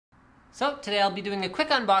So today I'll be doing a quick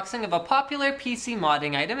unboxing of a popular PC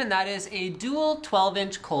modding item, and that is a dual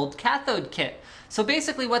 12-inch cold cathode kit. So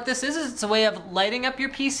basically what this is it's a way of lighting up your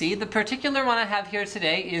PC. The particular one I have here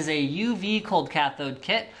today is a UV cold cathode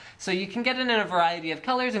kit. So you can get it in a variety of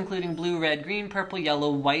colors, including blue, red, green, purple,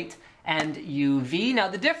 yellow, white, and UV. Now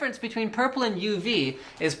the difference between purple and UV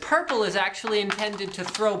is purple is actually intended to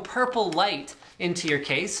throw purple light into your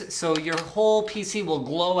case, so your whole PC will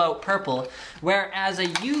glow out purple, whereas a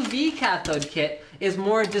UV cathode kit is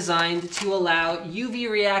more designed to allow UV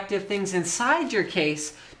reactive things inside your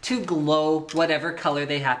case to glow whatever color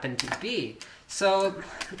they happen to be. So,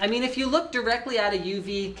 I mean, if you look directly at a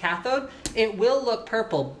UV cathode, it will look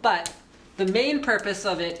purple, but the main purpose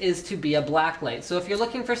of it is to be a black light. So if you're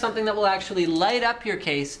looking for something that will actually light up your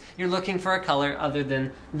case, you're looking for a color other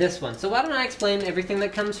than this one. So why don't I explain everything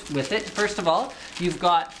that comes with it. First of all, you've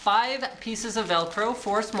got 5 pieces of Velcro,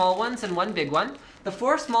 4 small ones and 1 big one. The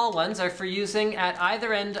 4 small ones are for using at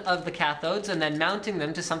either end of the cathodes and then mounting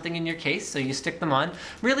them to something in your case, so you stick them on.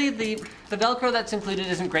 Really, the Velcro that's included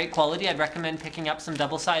isn't great quality. I'd recommend picking up some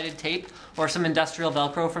double-sided tape or some industrial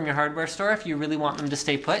Velcro from your hardware store if you really want them to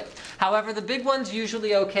stay put. However, the big one's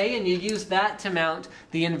usually okay, and you use that to mount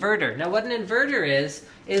the inverter. Now what an inverter is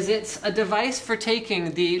it's a device for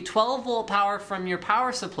taking the 12-volt power from your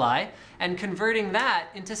power supply and converting that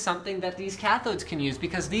into something that these cathodes can use,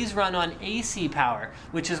 because these run on AC power,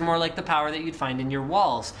 which is more like the power that you'd find in your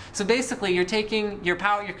walls. So basically you're taking your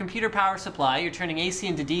computer power supply, you're turning AC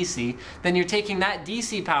into DC, then you're taking that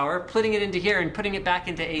DC power, putting it into here and putting it back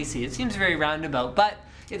into AC. It seems very roundabout, but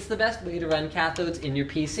it's the best way to run cathodes in your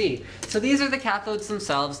PC. So these are the cathodes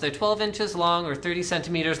themselves. They're 12 inches long or 30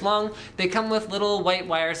 centimeters long. They come with little white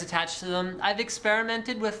wires attached to them. I've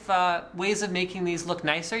experimented with ways of making these look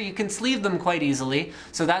nicer. You can sleeve them quite easily,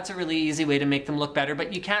 so that's a really easy way to make them look better,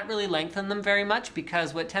 but you can't really lengthen them very much,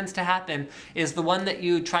 because what tends to happen is the one that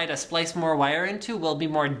you try to splice more wire into will be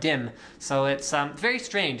more dim. So it's very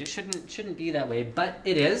strange. It shouldn't be that way, but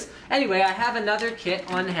it is. Anyway, I have another kit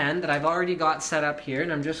on hand that I've already got set up here,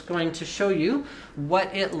 and I'm just going to show you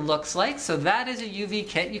what it looks like. So that is a UV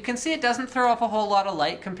kit. You can see it doesn't throw up a whole lot of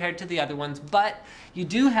light compared to the other ones, but you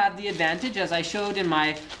do have the advantage, as I showed in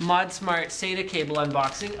my ModSmart SATA cable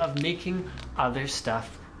unboxing, of making other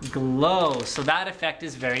stuff glow. So that effect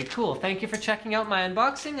is very cool. Thank you for checking out my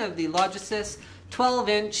unboxing of the Logisys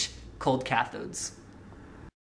 12-inch cold cathodes.